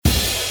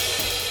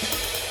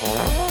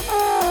Hello,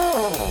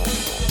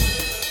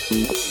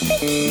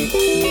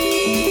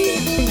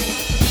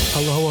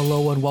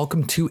 and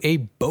welcome to a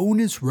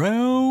bonus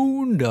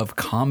round of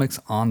Comics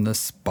on the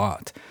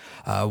Spot.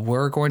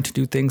 We're going to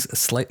do things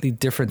slightly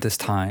different this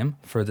time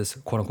for this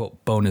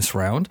quote-unquote bonus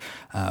round.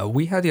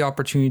 We had the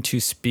opportunity to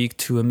speak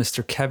to a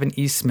Mr. Kevin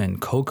Eastman,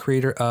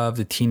 co-creator of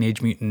the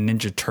Teenage Mutant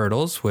Ninja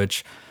Turtles,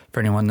 which, for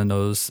anyone that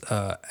knows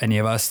any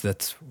of us,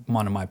 that's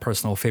one of my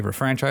personal favorite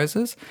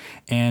franchises.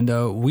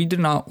 And we did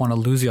not want to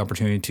lose the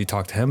opportunity to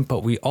talk to him,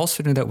 but we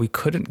also knew that we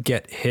couldn't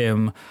get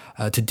him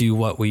to do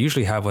what we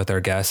usually have with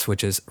our guests,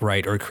 which is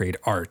write or create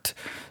art.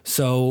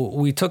 So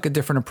we took a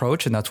different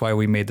approach, and that's why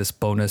we made this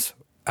bonus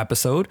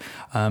episode,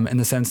 in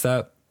the sense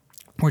that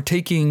we're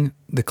taking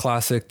the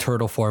classic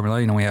turtle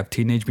formula. You know, we have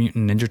Teenage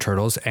Mutant Ninja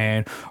Turtles,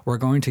 and we're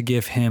going to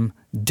give him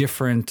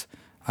different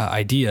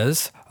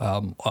ideas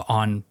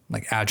on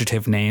like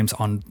adjective names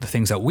on the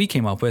things that we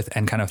came up with,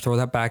 and kind of throw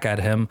that back at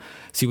him,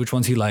 see which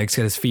ones he likes,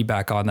 get his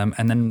feedback on them,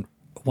 and then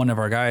one of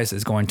our guys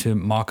is going to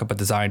mock up a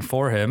design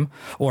for him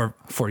or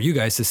for you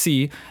guys to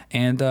see,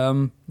 and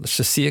let's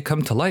just see it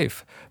come to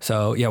life.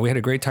 So yeah, we had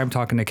a great time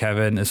talking to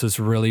Kevin. This was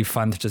really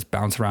fun to just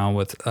bounce around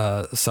with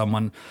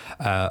someone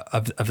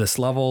of this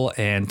level,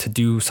 and to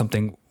do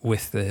something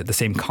with the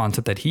same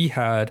concept that he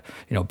had,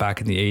 you know,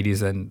 back in the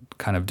 80s, and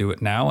kind of do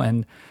it now.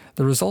 And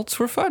the results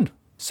were fun.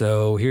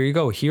 So here you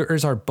go. Here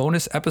is our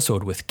bonus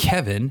episode with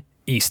Kevin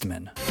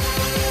Eastman.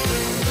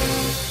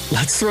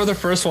 Let's throw the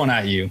first one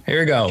at you.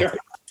 Here we go. Sure.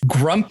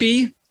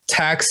 Grumpy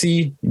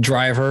taxi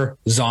driver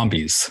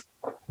zombies.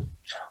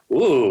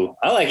 Ooh,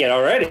 I like it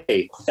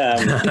already.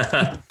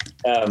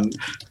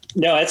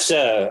 No, it's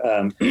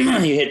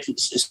you hit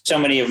so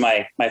many of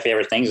my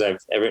favorite things.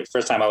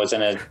 First time I was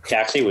in a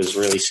taxi was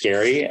really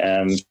scary.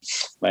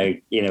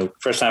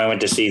 First time I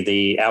went to see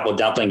the Apple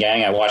Dumpling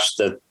Gang, I watched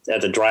at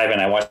the drive-in.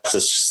 I watched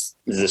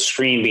the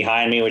screen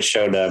behind me, which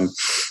showed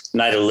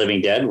Night of the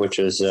Living Dead, which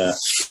was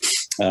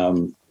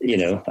I'm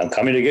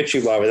coming to get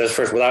you, Bob. That's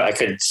first. I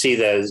could see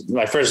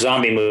my first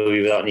zombie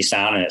movie without any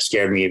sound, and it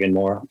scared me even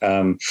more.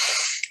 But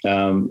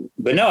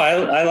no,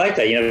 I like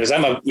that, because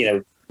I'm a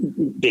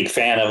big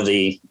fan of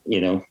the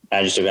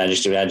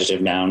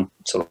adjective, noun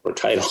sort of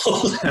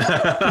titles.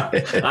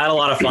 I had a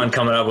lot of fun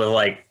coming up with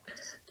like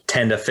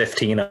 10 to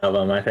 15 of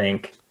them, I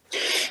think.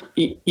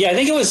 Yeah, I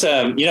think it was.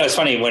 It's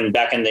funny when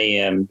back in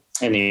the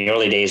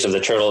early days of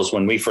the Turtles,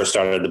 when we first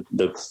started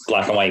the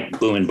black and white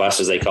boom and bust,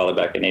 as they call it,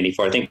 back in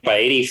 '84. I think by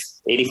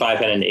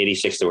 85 and in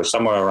 '86, there was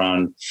somewhere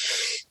around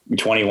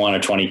 21 or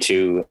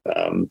 22.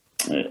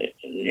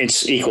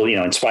 It's equal,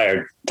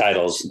 inspired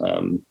titles.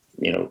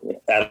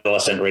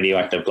 Adolescent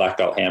Radioactive Black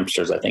Belt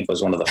Hamsters, I think,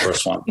 was one of the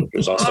first ones. It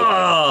was also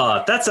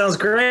that sounds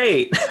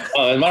great.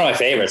 Oh, it was one of my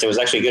favorites. It was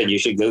actually good. You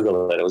should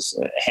Google it. It was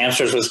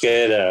Hamsters was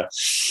good.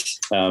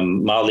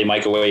 Mildly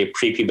microwave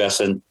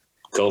prepubescent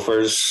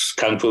gophers,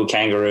 kung fu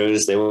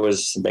kangaroos. They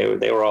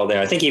were all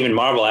there. I think even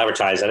Marvel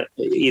advertised it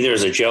either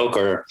as a joke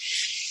or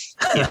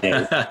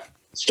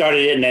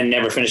started it and then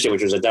never finished it,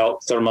 which was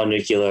adult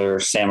thermonuclear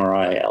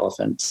samurai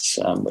elephants,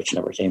 which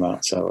never came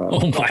out. So,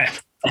 oh my.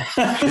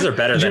 These are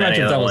better than any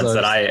of the ones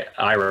that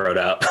I wrote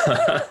up.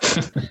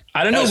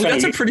 I don't know. We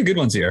got some pretty good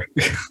ones here.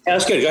 Yeah,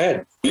 that's good. Go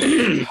ahead.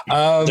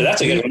 So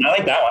that's a good one. I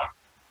like that one.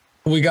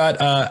 We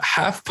got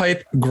half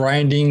pipe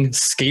grinding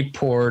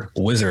skateboard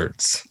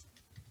wizards.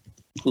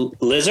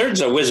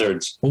 Lizards or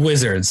wizards?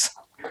 Wizards.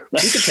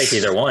 You could take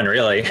either one,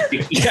 really.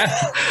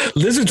 Yeah,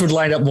 lizards would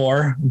line up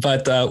more,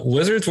 but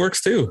wizards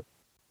works too.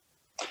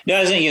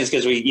 No, I think it's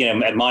because we,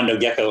 at Mondo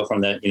Gecko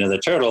from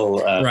the turtle,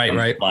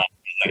 right. Line,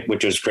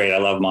 which was great. I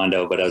love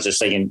Mondo, but I was just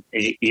thinking,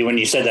 when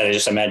you said that, I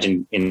just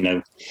imagined,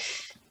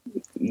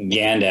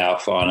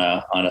 Gandalf on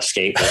a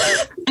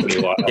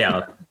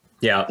skateboard.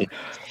 Yeah.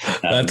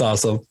 That's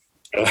awesome.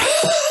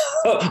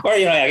 Or,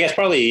 I guess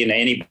probably,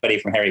 anybody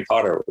from Harry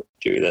Potter would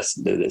do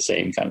the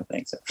same kind of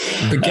thing. So,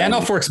 but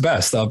Gandalf works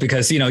best though,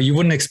 because, you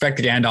wouldn't expect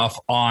Gandalf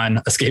on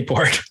a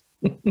skateboard.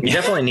 You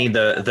definitely need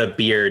the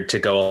beard to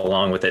go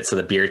along with it, so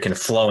the beard can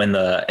flow in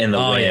the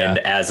wind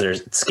as they're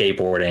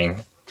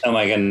skateboarding. Oh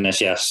my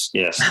goodness. Yes.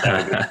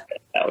 That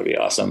would be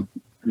awesome.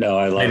 No,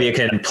 I love Maybe it.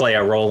 You can play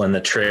a role in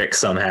the trick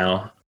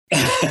somehow.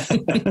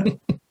 It'll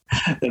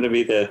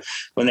be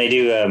when they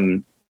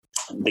do,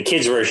 the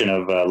kids version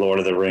of Lord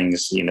of the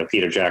Rings,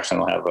 Peter Jackson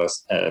will have a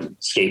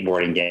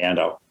skateboarding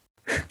Gandalf.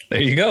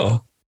 There you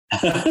go.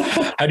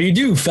 How do you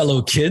do,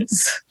 fellow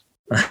kids?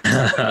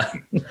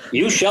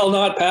 You shall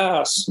not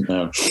pass.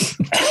 No.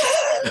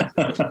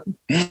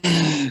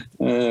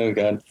 Oh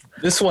God.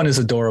 This one is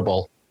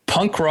adorable.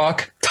 Punk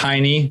rock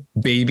tiny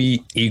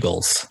baby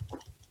eagles.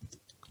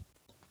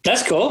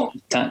 That's cool.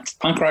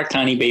 Punk rock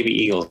tiny baby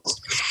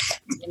eagles.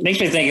 It makes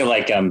me think of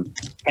like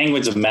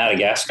penguins of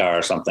Madagascar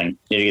or something.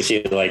 You can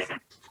see like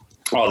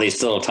all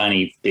these little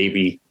tiny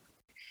baby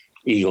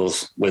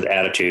eagles with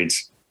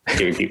attitudes,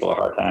 giving people a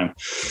hard time.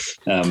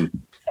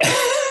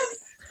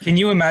 Can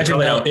you imagine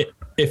now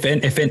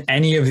if in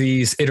any of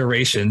these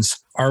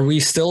iterations, are we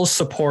still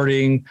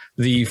supporting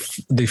the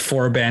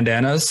four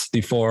bandanas, the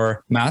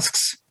four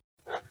masks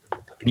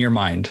in your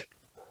mind?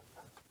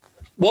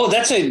 Well,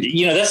 that's a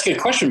good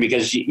question,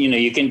 because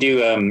you can do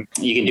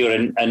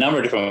it a number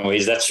of different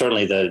ways. That's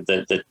certainly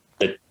the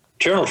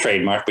turtle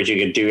trademark, but you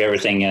could do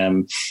everything.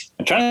 I'm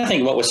trying to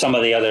think what was some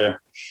of the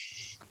other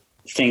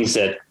things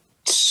that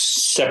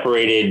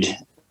separated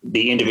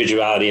the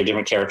individuality of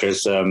different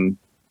characters. I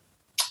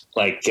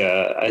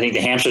think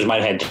the hamsters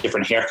might have had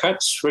different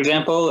haircuts, for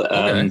example.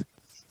 Okay.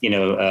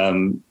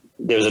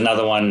 There was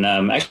another one.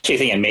 Actually, I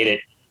think I made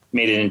it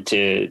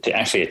into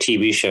actually a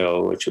TV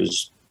show, which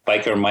was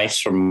Biker Mice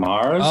from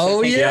Mars.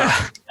 Oh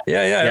yeah.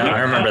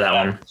 I remember that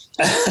one.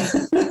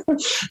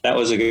 That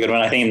was a good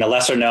one. I think the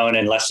lesser known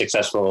and less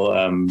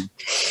successful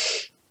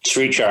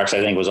Street Sharks,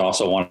 I think, was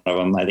also one of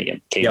them. I think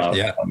it came out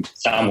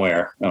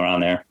somewhere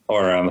around there.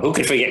 Or who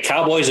could forget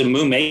Cowboys of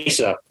Moo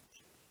Mesa?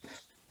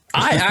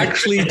 I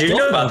actually do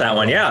know about that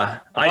one. Yeah,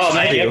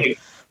 I do. You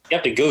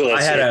have to Google it.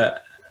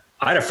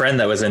 I had a friend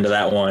that was into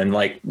that one,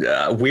 like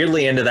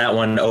weirdly into that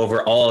one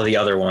over all of the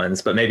other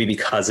ones, but maybe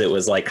because it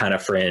was like kind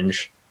of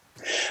fringe.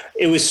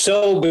 It was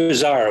so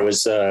bizarre. It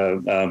was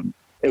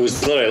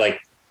literally like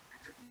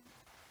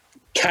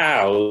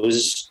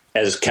cows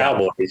as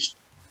cowboys,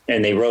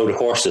 and they rode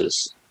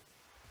horses.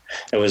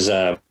 It was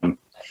a funny.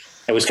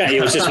 It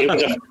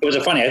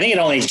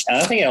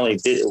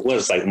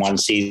was like one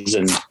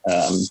season,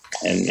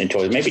 and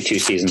towards maybe 2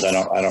 seasons. I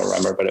don't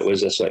remember, but it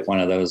was just like one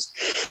of those.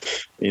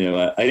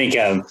 I think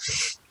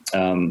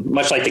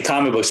much like the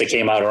comic books that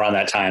came out around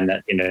that time,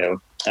 that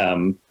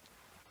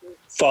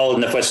followed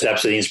in the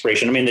footsteps of the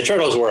inspiration. I mean, the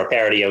Turtles were a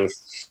parody of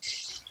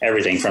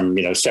everything from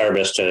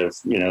Cerebus to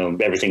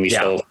everything we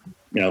stole.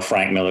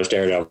 Frank Miller's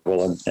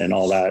Daredevil and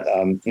all that.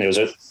 It was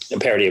a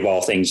parody of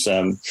all things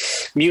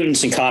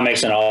mutants and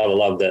comics, and all the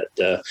love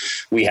that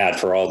we had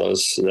for all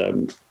those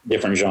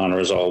different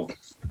genres all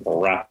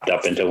wrapped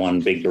up into one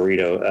big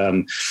burrito.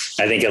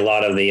 I think a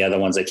lot of the other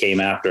ones that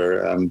came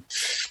after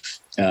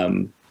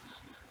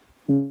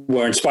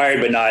were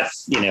inspired, but not.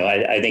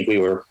 I think we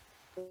were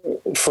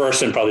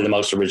first and probably the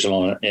most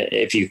original,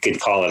 if you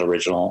could call it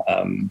original,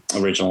 and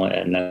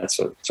that's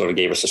what sort of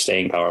gave us a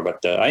staying power.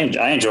 But I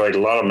enjoyed a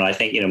lot of them. And I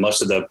think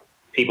most of the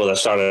people that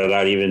started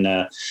out, even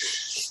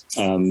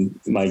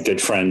my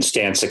good friend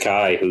Stan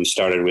Sakai, who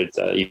started with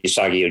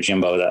Usagi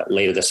Yojimbo that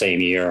later the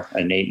same year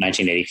in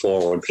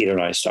 1984 when Peter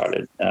and I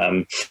started.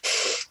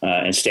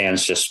 And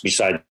Stan's just,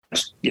 besides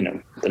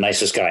the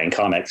nicest guy in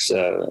comics,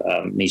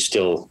 he's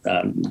still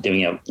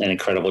doing an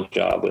incredible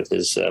job with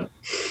his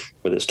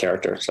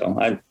character. So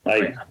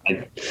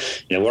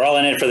we're all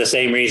in it for the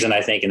same reason,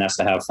 I think, and that's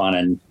to have fun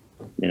and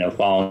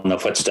following the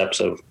footsteps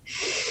of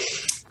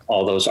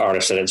all those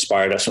artists that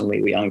inspired us when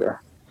we were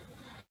younger.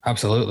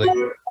 Absolutely.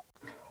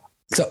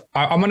 So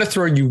I'm going to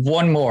throw you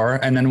one more,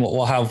 and then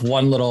we'll have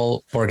one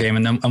little board game,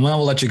 and then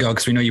we'll let you go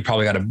because we know you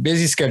probably got a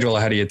busy schedule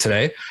ahead of you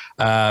today.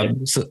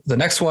 So the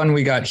next one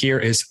we got here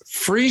is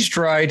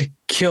freeze-dried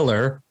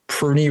killer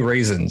pruny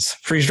raisins.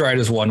 Freeze-dried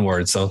is one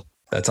word, so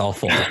that's all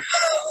full.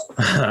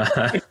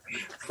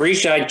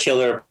 Freeze-dried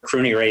killer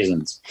pruny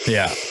raisins.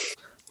 Yeah.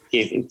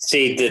 You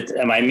see that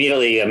I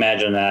immediately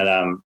imagine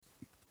that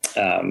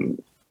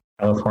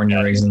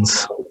California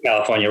raisins,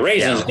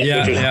 which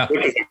is a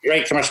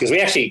great commercial,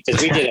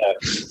 because we did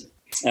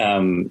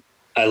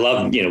I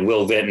love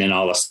Will Vinton and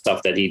all the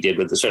stuff that he did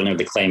certainly with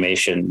the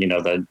claymation,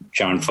 the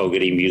John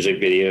Fogerty music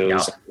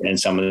videos, and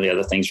some of the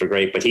other things were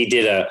great. But he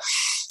did a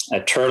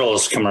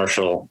Turtles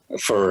commercial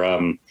for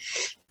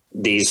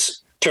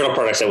these turtle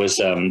products that was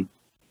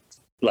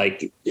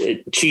like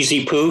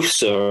cheesy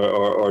poofs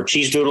or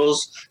cheese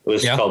doodles. It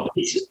was called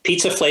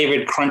pizza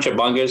flavored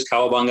Crunch-A-Bungas,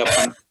 Cowabunga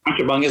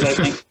Crunch-A-Bungas, I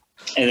think.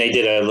 And they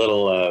did a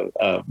little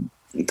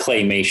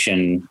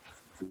claymation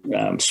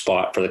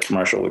spot for the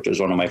commercial, which was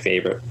one of my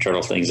favorite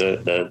turtle things.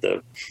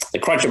 The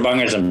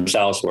Crunch-A-Bungas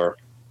themselves were,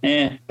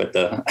 but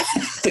the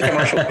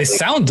commercial. They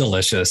sound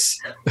delicious.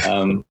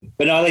 But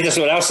no, like that's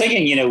what I was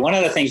thinking. One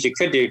of the things you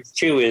could do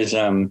too is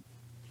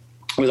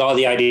with all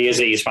the ideas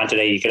that you spun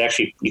today, you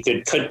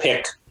could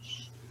pick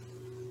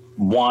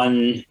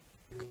one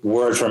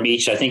word from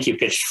each. I think you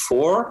pitched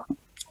 4.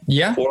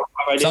 Yeah, 4 or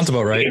 5 ideas. Sounds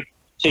about right.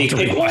 So you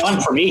pick one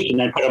from each and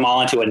then put them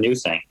all into a new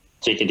thing.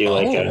 So you could do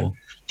like a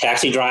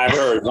taxi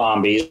driver or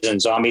zombies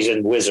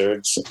and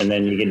wizards. And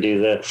then you can do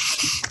the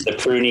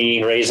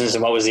pruny raisins.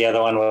 And what was the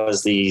other one?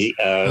 Was the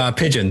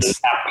pigeons. The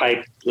half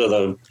pipe,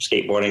 the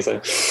skateboarding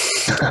thing.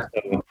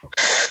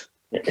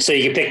 So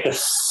you can pick the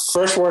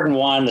first word in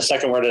one, the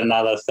second word in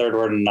another, third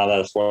word in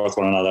another, the fourth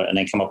one in another, and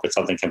then come up with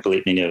something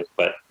completely new.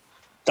 But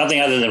something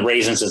other than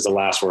raisins is the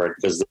last word,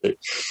 because the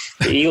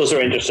Eagles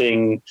are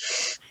interesting.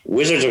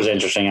 Wizards was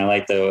interesting. I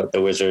like the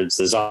wizards.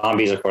 The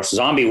zombies, of course.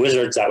 Zombie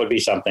wizards, that would be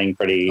something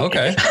pretty.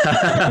 Okay.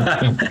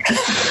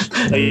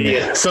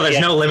 So there's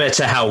no limit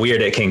to how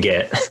weird it can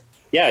get.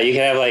 Yeah, you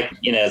can have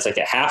it's like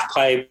a half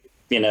pipe,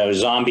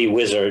 zombie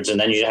wizards, and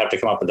then you have to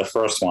come up with the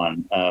first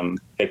one.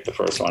 Pick the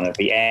first one. It'd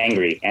be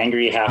angry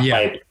half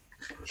pipe.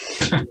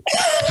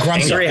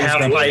 Angry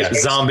half pipe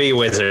zombie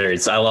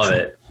wizards. I love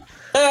it.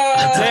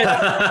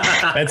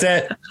 That's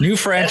it. New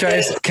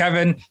franchise.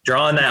 Kevin,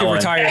 drawing that one.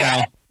 Retire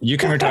now. You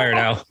can retire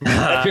now.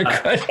 You're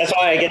good.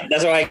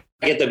 That's why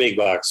I get the big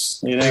bucks.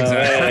 You know,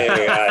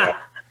 Exactly. Hey.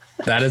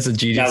 That is a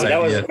genius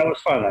idea. That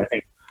was fun. I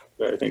think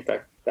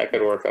that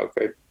could work out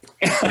great.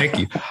 Thank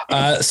you.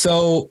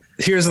 So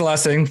here's the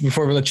last thing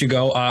before we let you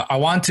go. I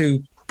want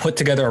to put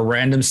together a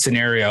random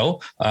scenario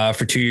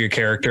for two of your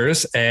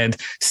characters, and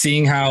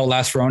seeing how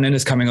Last Ronin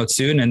is coming out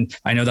soon, and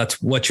I know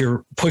that's what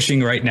you're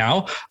pushing right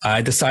now,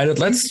 I decided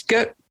let's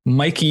get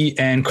Mikey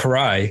and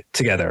Karai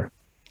together.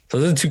 So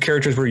those are the two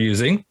characters we're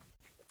using.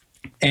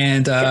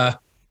 And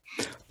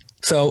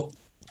so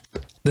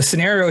the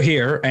scenario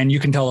here, and you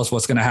can tell us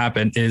what's going to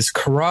happen, is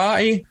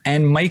Karai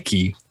and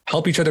Mikey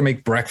help each other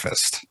make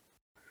breakfast.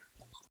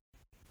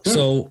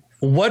 So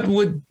what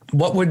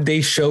would they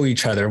show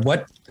each other?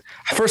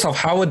 First off,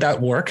 how would that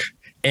work?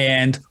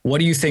 And what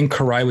do you think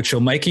Karai would show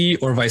Mikey,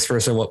 or vice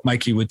versa, what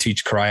Mikey would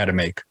teach Karai how to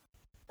make?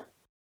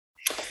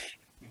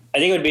 I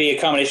think it would be a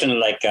combination of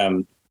like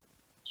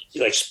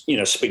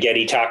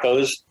spaghetti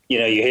tacos.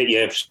 You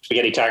have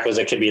spaghetti tacos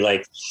that could be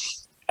like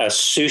a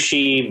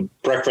sushi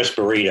breakfast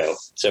burrito.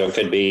 So it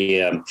could be,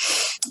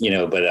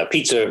 but a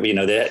pizza. We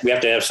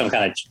have to have some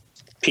kind of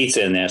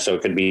pizza in there. So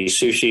it could be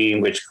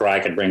sushi, which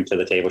Karai could bring to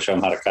the table, show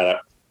him how to cut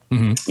up.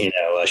 Mm-hmm.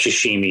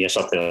 Sashimi or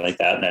something like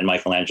that. And then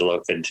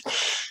Michelangelo could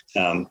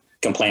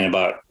complain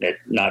about it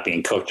not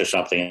being cooked or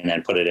something, and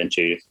then cook it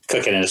into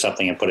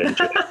something and put it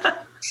into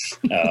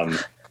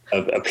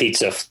a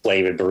pizza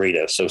flavored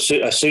burrito. So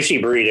a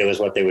sushi burrito is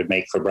what they would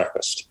make for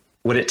breakfast.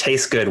 Would it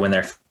taste good when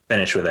they're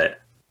finished with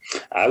it?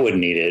 I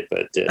wouldn't eat it,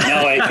 but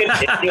no, it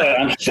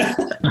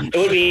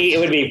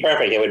would be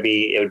perfect. It would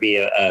be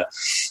a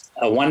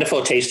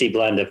wonderful, tasty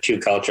blend of two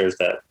cultures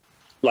that,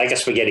 like a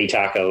spaghetti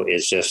taco,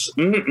 is just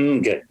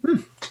good.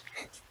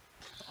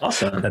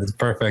 Awesome. That is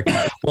perfect.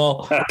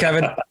 Well,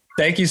 Kevin,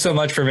 thank you so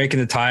much for making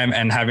the time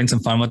and having some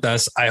fun with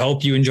us. I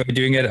hope you enjoy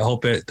doing it. I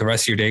hope the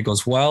rest of your day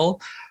goes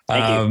well.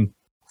 Thank you.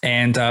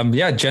 And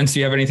gents, do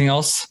you have anything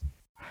else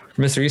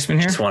for Mr. Eastman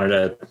here? Just wanted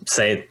to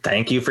say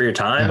thank you for your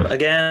time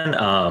again.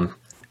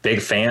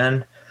 Big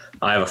fan.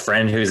 I have a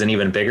friend who's an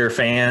even bigger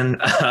fan.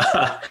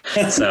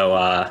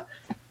 So,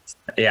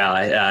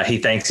 he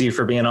thanks you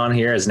for being on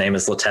here. His name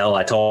is Littell.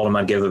 I told him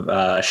I'd give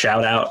a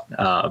shout out.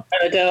 But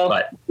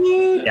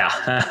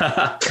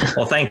yeah,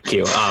 well, thank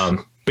you.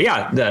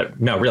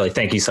 Really,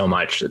 thank you so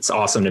much. It's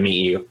awesome to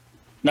meet you.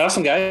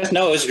 Awesome, guys.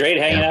 No, it was great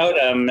hanging out.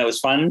 It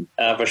was fun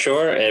for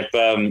sure. If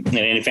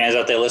any fans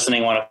out there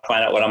listening want to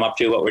find out what I'm up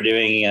to, what we're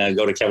doing,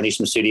 go to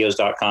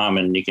KevinEastmanStudios.com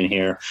and you can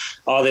hear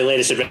all the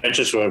latest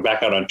adventures. We're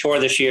back out on tour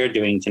this year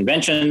doing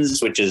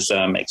conventions, which is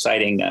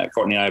exciting.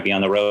 Courtney and I will be on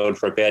the road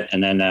for a bit.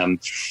 And then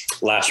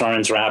Last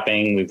Ronin's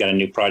wrapping. We've got a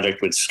new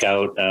project with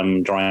Scout,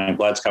 Drawing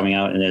Blood's coming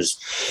out. And there's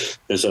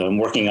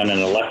working on an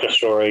Electra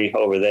story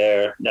over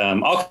there.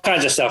 All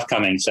kinds of stuff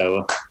coming.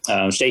 So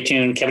stay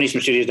tuned.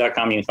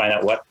 KevinEastmanStudios.com. You can find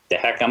out what the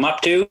heck I'm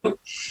up to.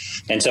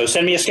 And so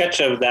send me a sketch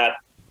of that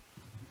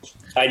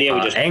idea.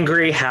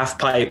 Angry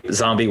half-pipe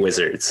zombie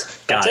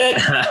wizards. That's it.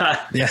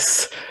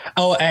 Yes.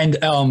 Oh, and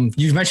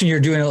you mentioned you're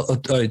doing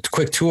a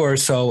quick tour.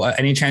 So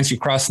any chance you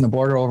crossing the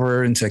border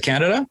over into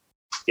Canada?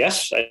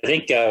 Yes. I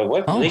think,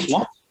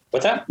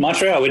 what's that?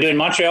 Montreal. We're doing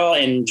Montreal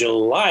in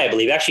July, I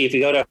believe. Actually, if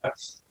you go to,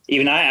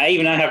 even I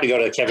have to go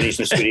to the Kevin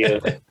Eastman studio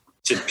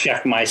to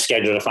check my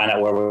schedule to find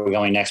out where we're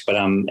going next. But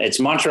it's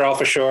Montreal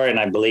for sure, and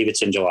I believe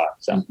it's in July.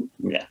 So,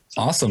 yeah.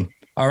 Awesome.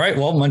 All right.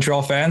 Well,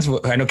 Montreal fans,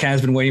 I know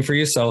Canada's been waiting for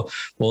you, so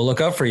we'll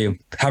look out for you.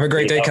 Have a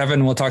great day,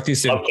 Kevin. We'll talk to you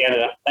soon. Love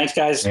Canada. Thanks,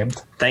 guys.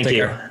 Thank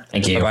you.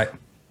 Thank you. Bye-bye.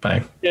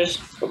 Bye. Yes.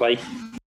 Bye-bye.